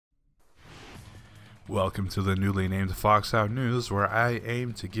Welcome to the newly named FoxHound News, where I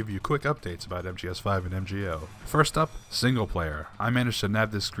aim to give you quick updates about MGS5 and MGO. First up, single player. I managed to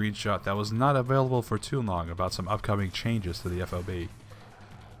nab this screenshot that was not available for too long about some upcoming changes to the FOB.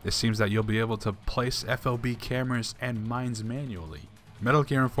 It seems that you'll be able to place FOB cameras and mines manually. Metal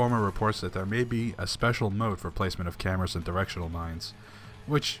Gear Informer reports that there may be a special mode for placement of cameras and directional mines,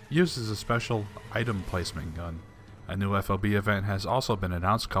 which uses a special item placement gun. A new FOB event has also been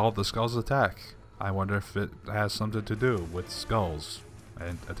announced called the Skulls Attack. I wonder if it has something to do with skulls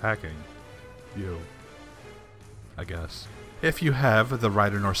and attacking you, I guess. If you have the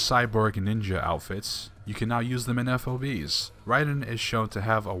Raiden or Cyborg Ninja outfits, you can now use them in FOBs. Raiden is shown to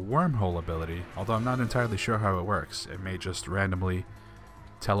have a wormhole ability, although I'm not entirely sure how it works. It may just randomly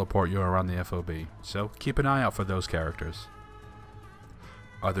teleport you around the FOB, so keep an eye out for those characters.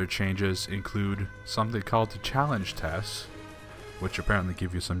 Other changes include something called the challenge tests, which apparently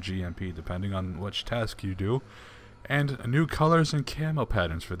give you some GMP depending on which task you do, and new colors and camo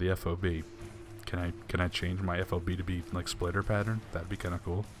patterns for the FOB. Can I change my FOB to be like splitter pattern? That'd be kind of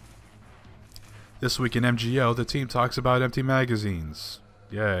cool. This week in MGO, the team talks about empty magazines.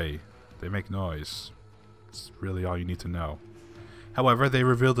 Yay, they make noise. It's really all you need to know. However, they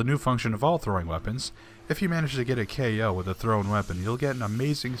revealed a new function of all throwing weapons. If you manage to get a KO with a thrown weapon, you'll get an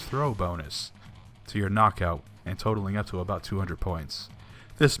amazing throw bonus to your knockout, and totaling up to about 200 points.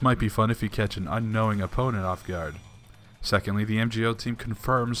 This might be fun if you catch an unknowing opponent off guard. Secondly, the MGO team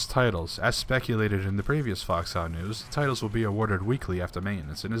confirms titles. As speculated in the previous FoxHound news, titles will be awarded weekly after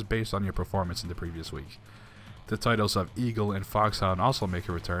maintenance and is based on your performance in the previous week. The titles of Eagle and FoxHound also make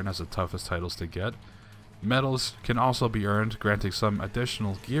a return as the toughest titles to get. Medals can also be earned, granting some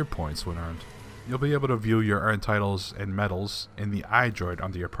additional gear points when earned. You'll be able to view your earned titles and medals in the iDroid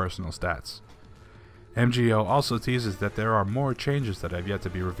under your personal stats. MGO also teases that there are more changes that have yet to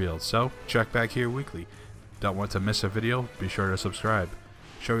be revealed, so check back here weekly. Don't want to miss a video? Be sure to subscribe.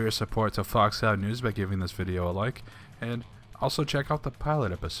 Show your support to FoxHound News by giving this video a like, and also check out the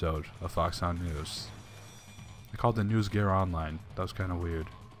pilot episode of FoxHound News. I called the News Gear Online. That was kind of weird.